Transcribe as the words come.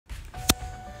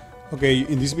Okay,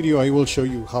 in this video I will show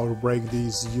you how to break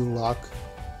this U-lock,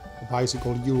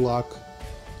 bicycle U-lock,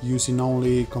 using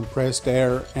only compressed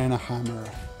air and a hammer.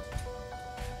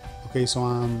 Okay, so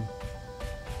I'm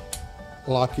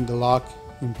locking the lock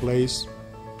in place,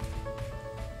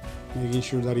 making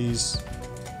sure that it's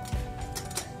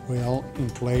well in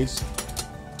place.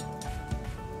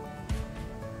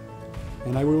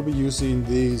 And I will be using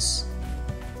this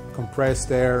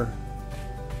compressed air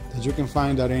that you can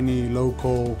find at any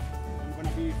local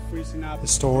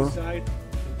store.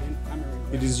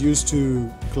 It is used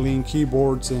to clean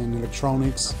keyboards and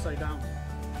electronics.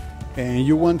 And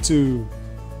you want to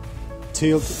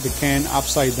tilt the can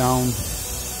upside down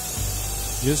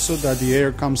just so that the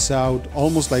air comes out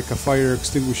almost like a fire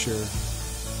extinguisher.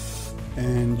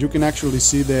 And you can actually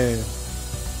see the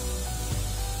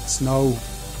snow,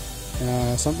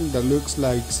 something that looks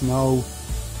like snow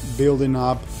building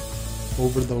up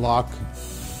over the lock,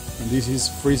 and this is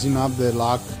freezing up the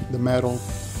lock, the metal.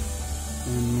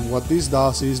 And what this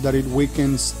does is that it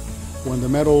weakens when the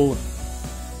metal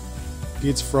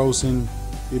gets frozen.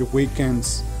 It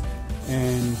weakens,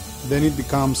 and then it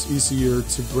becomes easier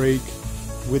to break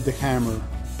with the hammer.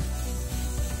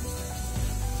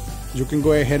 You can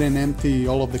go ahead and empty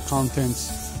all of the contents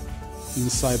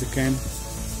inside the can.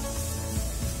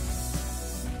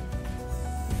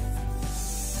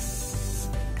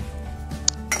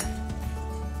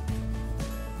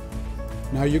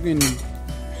 Now you can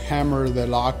hammer the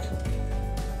lock.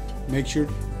 Make sure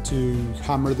to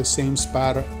hammer the same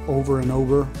spot over and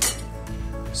over.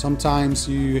 Sometimes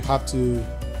you have to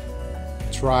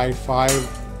try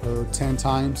 5 or 10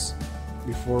 times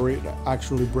before it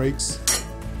actually breaks.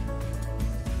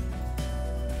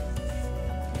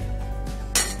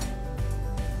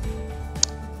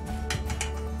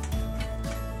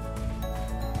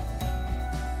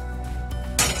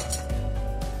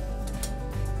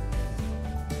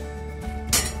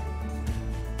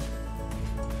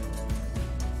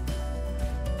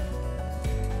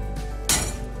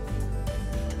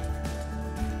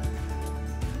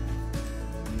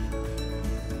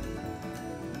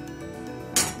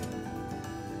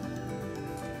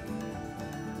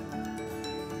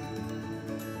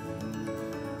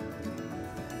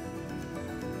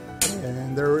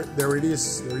 And there it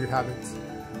is. There you have it.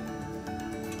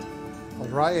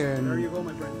 Alright, and there you go,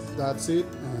 my friends. That's it.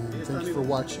 And thank you for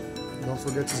watching. Don't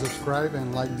forget to subscribe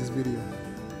and like this video.